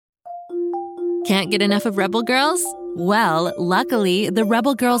Can't get enough of Rebel Girls? Well, luckily, the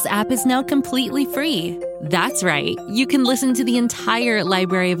Rebel Girls app is now completely free. That's right. You can listen to the entire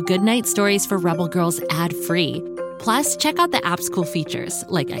library of goodnight stories for Rebel Girls ad-free. Plus, check out the app's cool features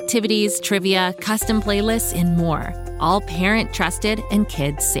like activities, trivia, custom playlists, and more. All parent-trusted and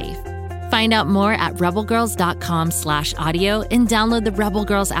kids-safe. Find out more at rebelgirls.com/audio and download the Rebel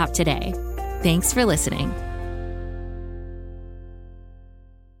Girls app today. Thanks for listening.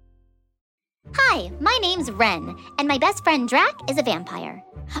 Hi, my name's Ren, and my best friend Drac is a vampire.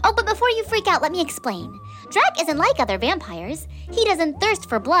 Oh, but before you freak out, let me explain. Drac isn't like other vampires. He doesn't thirst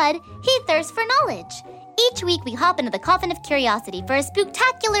for blood, he thirsts for knowledge. Each week we hop into the Coffin of Curiosity for a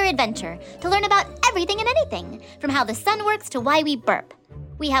spooktacular adventure to learn about everything and anything, from how the sun works to why we burp.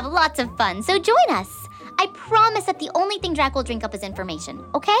 We have lots of fun, so join us. I promise that the only thing Drac will drink up is information,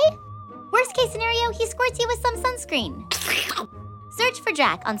 okay? Worst case scenario, he squirts you with some sunscreen. Search for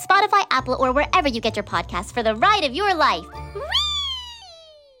Drac on Spotify, Apple, or wherever you get your podcasts for the ride of your life. Whee!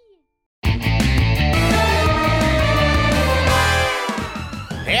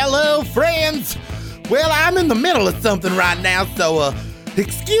 Hello, friends. Well, I'm in the middle of something right now, so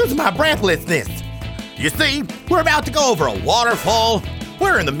excuse my breathlessness. You see, we're about to go over a waterfall.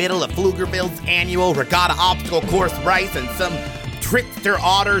 We're in the middle of Pflugerville's annual regatta obstacle course race, and some trickster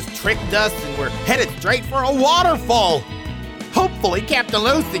otters tricked us, and we're headed straight for a waterfall. Hopefully, Captain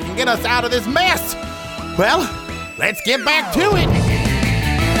Lucy can get us out of this mess. Well, let's get back to it.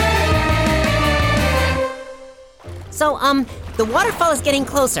 So, the waterfall is getting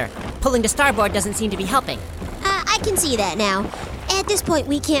closer. Pulling to starboard doesn't seem to be helping. I can see that now. At this point,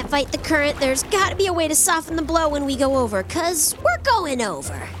 we can't fight the current. There's gotta be a way to soften the blow when we go over, 'cause we're going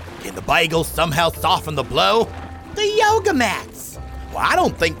over. Can the bagels somehow soften the blow? The yoga mats. Well, I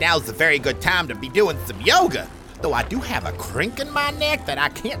don't think now's a very good time to be doing some yoga. Though I do have a crink in my neck that I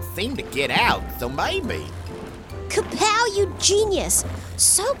can't seem to get out, so maybe. Kapow, you genius!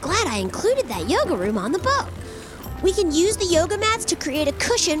 So glad I included that yoga room on the boat. We can use the yoga mats to create a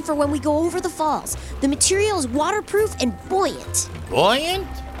cushion for when we go over the falls. The material is waterproof and buoyant. Buoyant?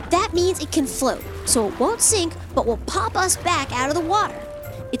 That means it can float, so it won't sink, but will pop us back out of the water.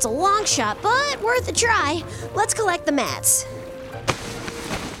 It's a long shot, but worth a try. Let's collect the mats.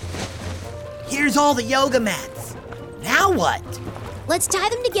 Here's all the yoga mats. Now what? Let's tie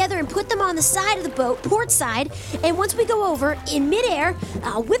them together and put them on the side of the boat, port side, and once we go over, in midair,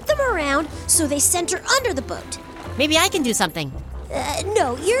 I'll whip them around so they center under the boat. Maybe I can do something.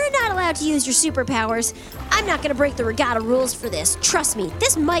 No, you're not allowed to use your superpowers. I'm not gonna break the regatta rules for this. Trust me,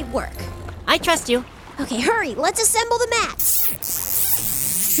 this might work. I trust you. Okay, hurry, let's assemble the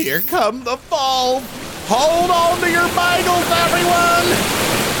mats. Here come the falls. Hold on to your bagels, everyone!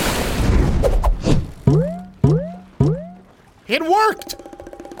 It worked!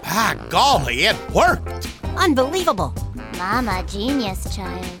 Ah, golly, it worked! Unbelievable. Mama, genius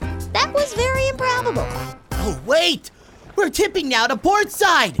child. That was very improbable. Oh, wait! We're tipping now to port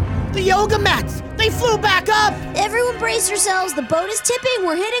side! The yoga mats! They flew back up! Everyone brace yourselves, the boat is tipping,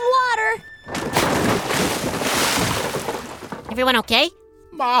 we're hitting water. Everyone okay?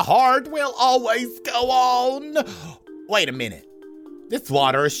 My heart will always go on. Wait a minute. This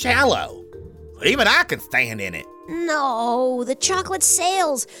water is shallow. Even I can stand in it. No, the chocolate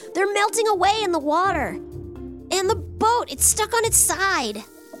sails. They're melting away in the water. And the boat, it's stuck on its side.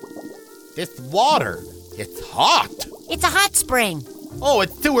 This water, it's hot. It's a hot spring. Oh,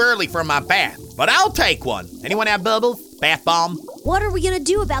 it's too early for my bath, but I'll take one. Anyone have bubbles? Bath bomb? What are we gonna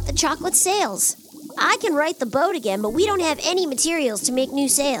do about the chocolate sails? I can right the boat again, but we don't have any materials to make new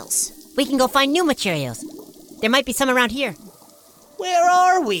sails. We can go find new materials. There might be some around here. Where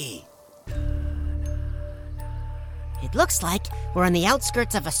are we? It looks like we're on the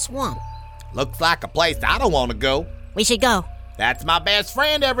outskirts of a swamp. Looks like a place I don't want to go. We should go. That's my best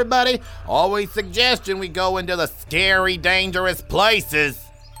friend, everybody. Always suggesting we go into the scary, dangerous places.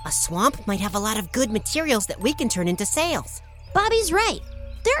 A swamp might have a lot of good materials that we can turn into sails. Bobby's right.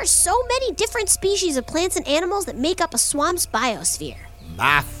 There are so many different species of plants and animals that make up a swamp's biosphere.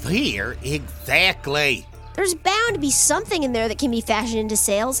 My fear, exactly. There's bound to be something in there that can be fashioned into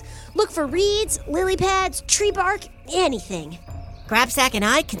sails. Look for reeds, lily pads, tree bark, anything. Grabsack and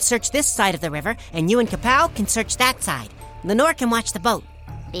I can search this side of the river, and you and Kapow can search that side. Lenore can watch the boat.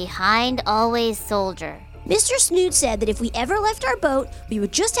 Behind always soldier. Mr. Snoot said that if we ever left our boat, we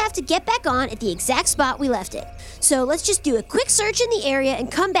would just have to get back on at the exact spot we left it. So let's just do a quick search in the area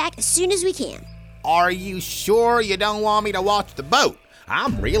and come back as soon as we can. Are you sure you don't want me to watch the boat?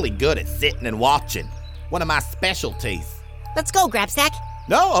 I'm really good at sitting and watching. One of my specialties. Let's go, Grabsack.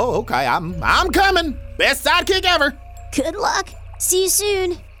 No, oh, okay, I'm coming. Best sidekick ever. Good luck. See you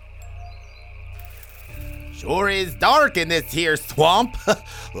soon. Sure is dark in this here swamp.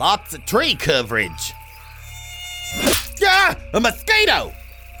 Lots of tree coverage. Ah, a mosquito!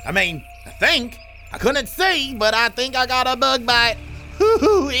 I think. I couldn't see, but I think I got a bug bite.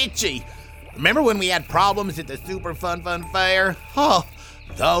 Hoo-hoo, itchy. Remember when we had problems at the Super Fun Fair? Oh,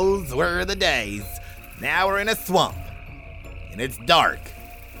 those were the days. Now we're in a swamp, and it's dark,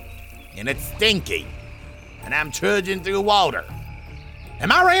 and it's stinky, and I'm trudging through water.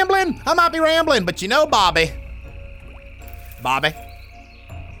 Am I rambling? I might be rambling, but you know Bobby. Bobby?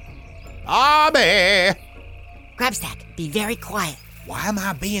 Grabstack, be very quiet. Why am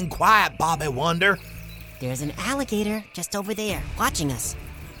I being quiet, Bobby Wonder? There's an alligator just over there, watching us.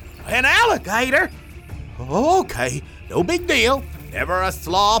 An alligator? Okay, no big deal. Never a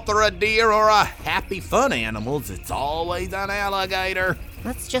sloth or a deer or a happy fun animals. It's always an alligator.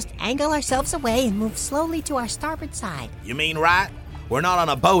 Let's just angle ourselves away and move slowly to our starboard side. You mean right? We're not on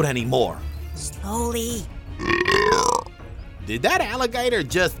a boat anymore. Slowly. Did that alligator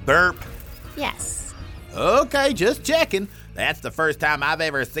just burp? Yes. Okay, just checking. That's the first time I've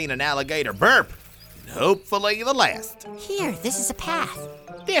ever seen an alligator burp. And hopefully the last. Here, this is a path.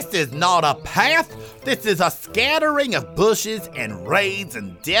 This is not a path. This is a scattering of bushes and reeds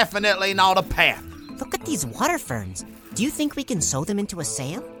and definitely not a path. Look at these water ferns. Do you think we can sew them into a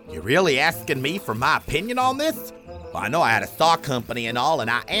sail? You really asking me for my opinion on this? Well, I know I had a stock company and all, and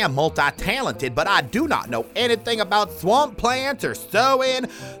I am multi-talented, but I do not know anything about swamp plants or sewing.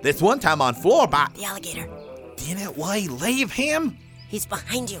 This one time on floor by... The alligator. Didn't we leave him? He's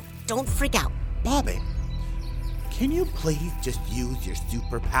behind you. Don't freak out. Bobby, can you please just use your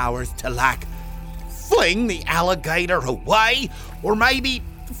superpowers to, fling the alligator away? Or maybe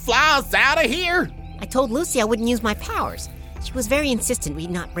fly us out of here? I told Lucy I wouldn't use my powers. She was very insistent we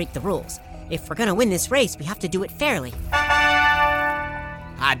not break the rules. If we're gonna win this race, we have to do it fairly.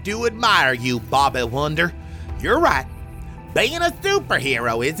 I do admire you, Bobby Wonder. You're right. Being a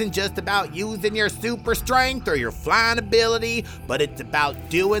superhero isn't just about using your super strength or your flying ability, but it's about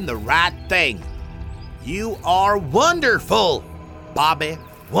doing the right thing. You are wonderful, Bobby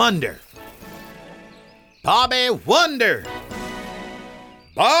Wonder. Bobby Wonder.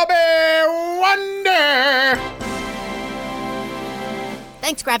 Bobby Wonder!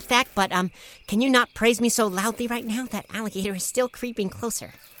 Thanks, Grabstack, but can you not praise me so loudly right now? That alligator is still creeping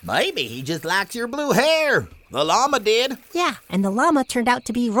closer. Maybe he just likes your blue hair. The llama did. Yeah, and the llama turned out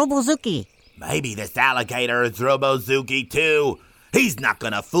to be Robozuki. Maybe this alligator is Robozuki too. He's not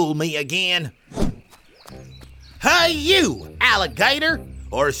gonna fool me again. Hey you, alligator!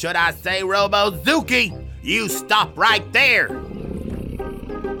 Or should I say Robozuki? You stop right there.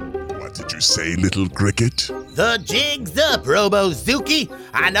 What did you say, little cricket? The jig's up, Robozuki.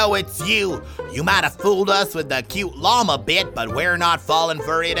 I know it's you. You might have fooled us with the cute llama bit, but we're not falling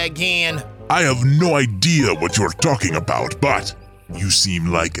for it again. I have no idea what you're talking about, but you seem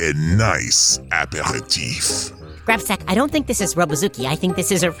like a nice aperitif. Grabstack, I don't think this is Robozuki. I think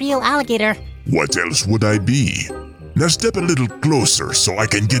this is a real alligator. What else would I be? Now step a little closer so I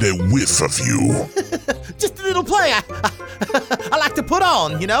can get a whiff of you. Just a little play I like to put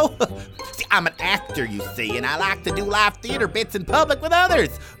on, you know? See, I'm an actor, you see, and I like to do live theater bits in public with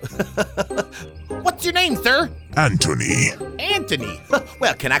others. What's your name, sir? Anthony. Anthony.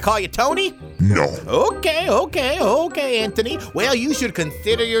 Well, can I call you Tony? No. Okay, Anthony. Well, you should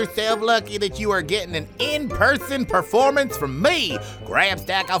consider yourself lucky that you are getting an in-person performance from me,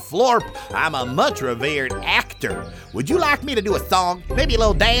 Grabstack of Florp. I'm a much revered actor. Would you like me to do a song? Maybe a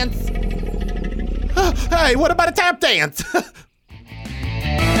little dance? Hey, what about a tap dance?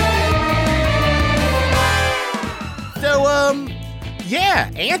 Yeah,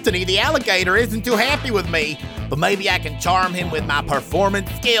 Anthony the alligator isn't too happy with me, but maybe I can charm him with my performance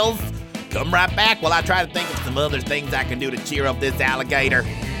skills. Come right back while I try to think of some other things I can do to cheer up this alligator.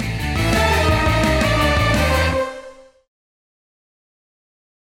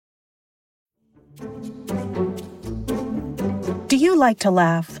 Do you like to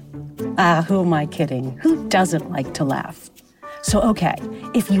laugh? Who am I kidding? Who doesn't like to laugh? So, okay,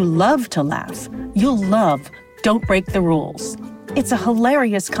 if you love to laugh, you'll love Don't Break the Rules. It's a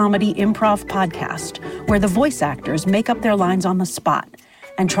hilarious comedy improv podcast where the voice actors make up their lines on the spot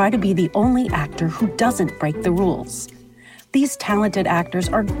and try to be the only actor who doesn't break the rules. These talented actors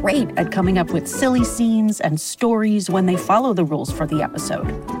are great at coming up with silly scenes and stories when they follow the rules for the episode.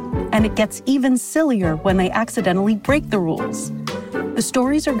 And it gets even sillier when they accidentally break the rules. The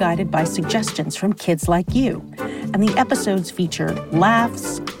stories are guided by suggestions from kids like you, and the episodes feature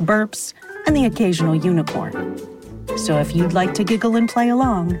laughs, burps, and the occasional unicorn. So if you'd like to giggle and play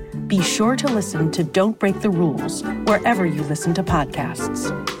along, be sure to listen to Don't Break the Rules wherever you listen to podcasts.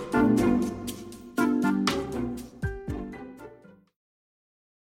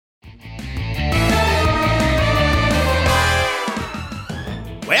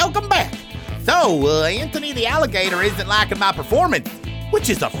 So, Anthony the alligator isn't liking my performance,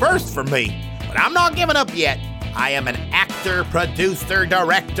 which is a first for me. But I'm not giving up yet. I am an actor, producer,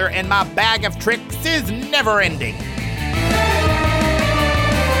 director, and my bag of tricks is never ending.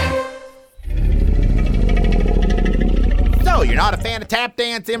 So, you're not a fan of tap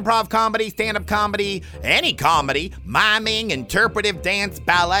dance, improv comedy, stand-up comedy, any comedy, miming, interpretive dance,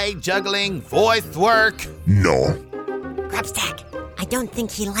 ballet, juggling, voice work? No. Grubstack, I don't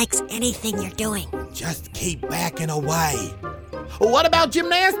think he likes anything you're doing. Just keep backing away. What about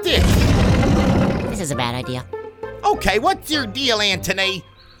gymnastics? This is a bad idea. Okay, what's your deal, Anthony?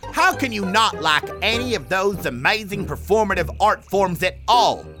 How can you not like any of those amazing performative art forms at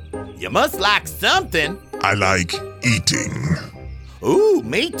all? You must like something. I like eating. Ooh,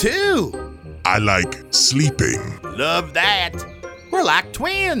 me too. I like sleeping. Love that. We're like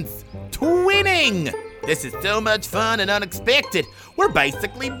twins. Twinning. This is so much fun and unexpected. We're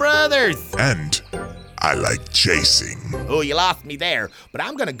basically brothers. And I like chasing. Oh, you lost me there, but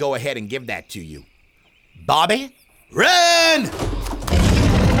I'm gonna go ahead and give that to you. Bobby, run!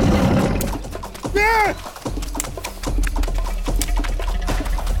 Ah!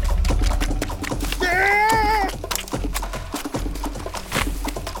 Ah!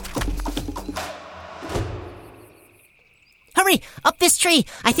 Hurry, up this tree.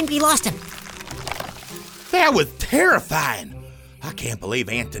 I think we lost him. That was terrifying. I can't believe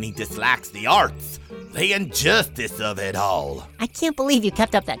Anthony dislikes the arts, the injustice of it all. I can't believe you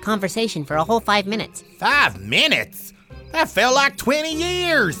kept up that conversation for a whole 5 minutes. 5 minutes? That felt like 20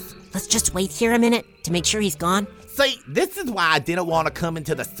 years. Let's just wait here a minute to make sure he's gone. See, this is why I didn't want to come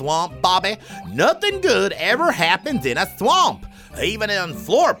into the swamp, Bobby. Nothing good ever happens in a swamp. Even in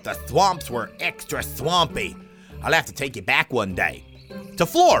Florp, the swamps were extra swampy. I'll have to take you back one day. To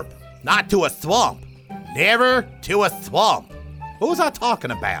Florp, not to a swamp. Never to a swamp. What was I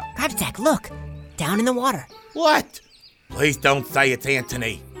talking about? Grubstack, look. Down in the water. What? Please don't say it's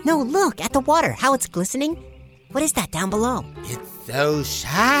Anthony. No, look, at the water, how it's glistening. What is that down below? It's so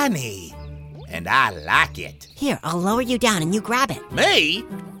shiny. And I like it. Here, I'll lower you down and you grab it. Me?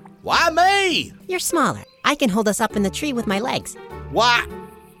 Why me? You're smaller. I can hold us up in the tree with my legs. Why?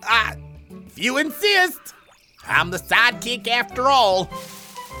 If you insist. I'm the sidekick after all.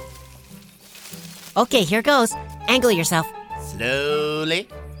 Okay, here goes. Angle yourself. Slowly.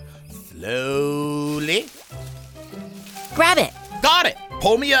 Slowly. Grab it. Got it.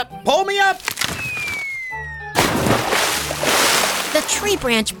 Pull me up. Pull me up. The tree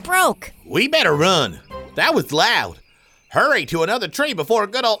branch broke. We better run. That was loud. Hurry to another tree before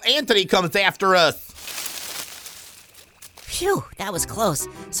good old Anthony comes after us. Phew, that was close.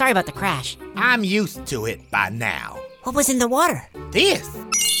 Sorry about the crash. I'm used to it by now. What was in the water? This.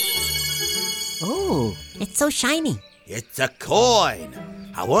 Ooh, it's so shiny. It's a coin.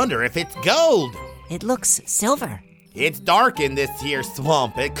 I wonder if it's gold. It looks silver. It's dark in this here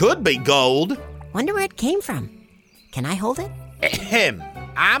swamp. It could be gold. Wonder where it came from. Can I hold it? Ahem.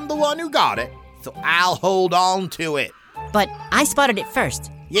 I'm the one who got it, so I'll hold on to it. But I spotted it first.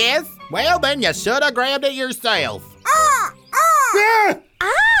 Yes? Well, then you should have grabbed it yourself. Ah!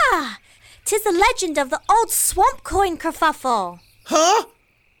 'Tis the legend of the old swamp coin kerfuffle. Huh?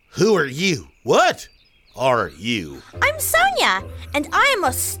 Who are you? What are you? I'm Sonia, and I am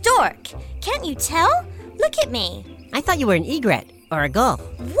a stork. Can't you tell? Look at me. I thought you were an egret or a gull.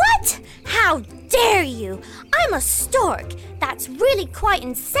 What? How dare you? I'm a stork. That's really quite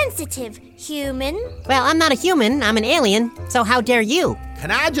insensitive, human. Well, I'm not a human. I'm an alien. So how dare you? Can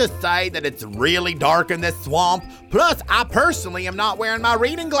I just say that it's really dark in this swamp? Plus, I personally am not wearing my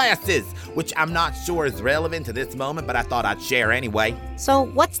reading glasses, which I'm not sure is relevant to this moment, but I thought I'd share anyway. So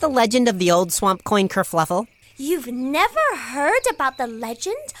what's the legend of the old swamp coin kerfluffle? You've never heard about the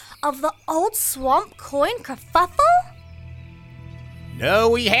legend of the old swamp coin kerfuffle? No,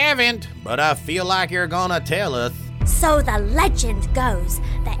 we haven't, but I feel like you're gonna tell us. So the legend goes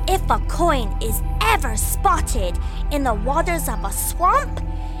that if a coin is ever spotted in the waters of a swamp,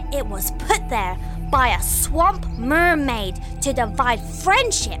 it was put there by a swamp mermaid to divide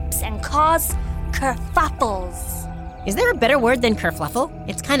friendships and cause kerfuffles. Is there a better word than kerfluffle?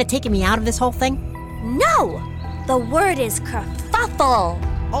 It's kind of taking me out of this whole thing. No, the word is kerfuffle.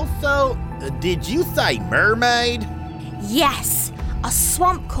 Also, did you say mermaid? Yes, a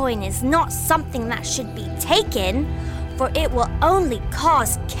swamp coin is not something that should be taken, for it will only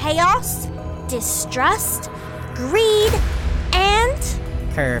cause chaos, distrust, greed, and...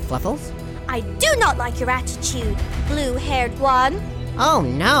 Kerfluffles? I do not like your attitude, blue-haired one. Oh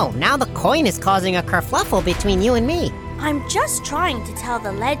no, now the coin is causing a kerfluffle between you and me. I'm just trying to tell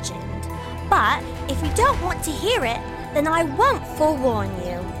the legend, but if you don't want to hear it, then I won't forewarn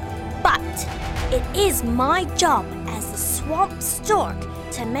you. But it is my job as the swamp stork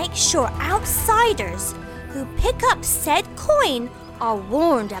to make sure outsiders who pick up said coin are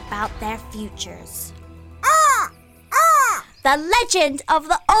warned about their futures. The legend of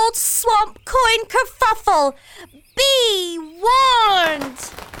the old swamp coin kerfuffle. Be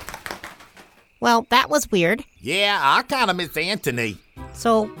warned! Well, that was weird. Yeah, I kind of miss Anthony.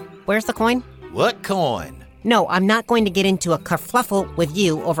 So, where's the coin? What coin? No, I'm not going to get into a kerfluffle with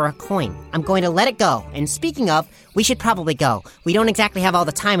you over a coin. I'm going to let it go. And speaking of, we should probably go. We don't exactly have all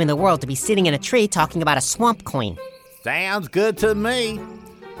the time in the world to be sitting in a tree talking about a swamp coin. Sounds good to me.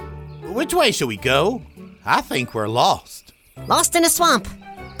 Which way should we go? I think we're lost. Lost in a swamp.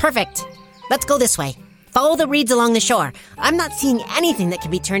 Perfect. Let's go this way. Follow the reeds along the shore. I'm not seeing anything that can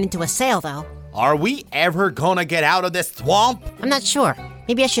be turned into a sail, though. Are we ever gonna get out of this swamp? I'm not sure.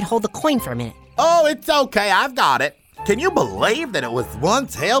 Maybe I should hold the coin for a minute. Oh, it's okay. I've got it. Can you believe that it was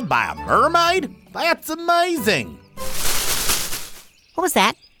once held by a mermaid? That's amazing. What was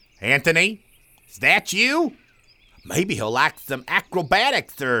that? Anthony, is that you? Maybe he'll like some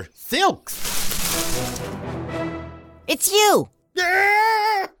acrobatics or silks. It's you!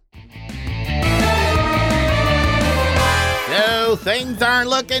 So things aren't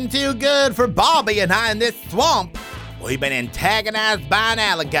looking too good for Bobby and I in this swamp. We've been antagonized by an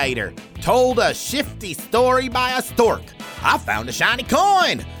alligator, told a shifty story by a stork. I found a shiny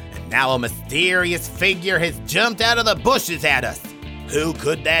coin, and now a mysterious figure has jumped out of the bushes at us. Who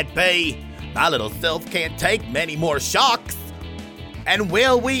could that be? My little self can't take many more shocks. And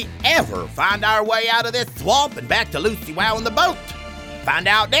will we ever find our way out of this swamp and back to Lucy Wow in the boat? Find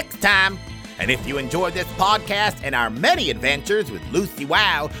out next time. And if you enjoyed this podcast and our many adventures with Lucy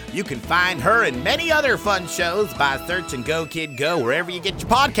Wow, you can find her and many other fun shows by searching Go Kid Go wherever you get your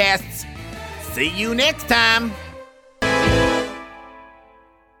podcasts. See you next time.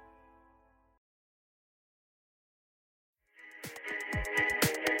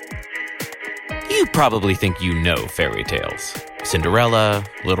 You probably think you know fairy tales. Cinderella,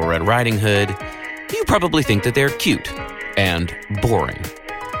 Little Red Riding Hood. You probably think that they're cute and boring.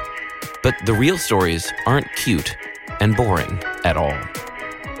 But the real stories aren't cute and boring at all.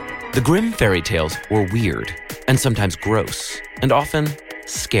 The Grimm fairy tales were weird and sometimes gross and often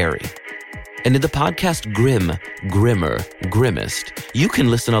scary. And in the podcast Grimm, Grimmer, Grimmest, you can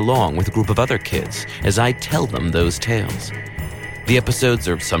listen along with a group of other kids as I tell them those tales. The episodes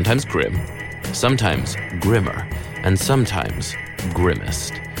are sometimes grim, sometimes grimmer, and sometimes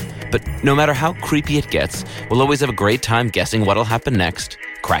grimmest. But no matter how creepy it gets, we'll always have a great time guessing what'll happen next,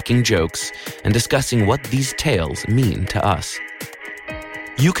 cracking jokes, and discussing what these tales mean to us.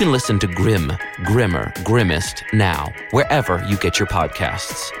 You can listen to Grimm, Grimmer, Grimmest now, wherever you get your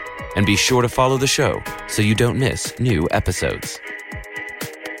podcasts. And be sure to follow the show so you don't miss new episodes.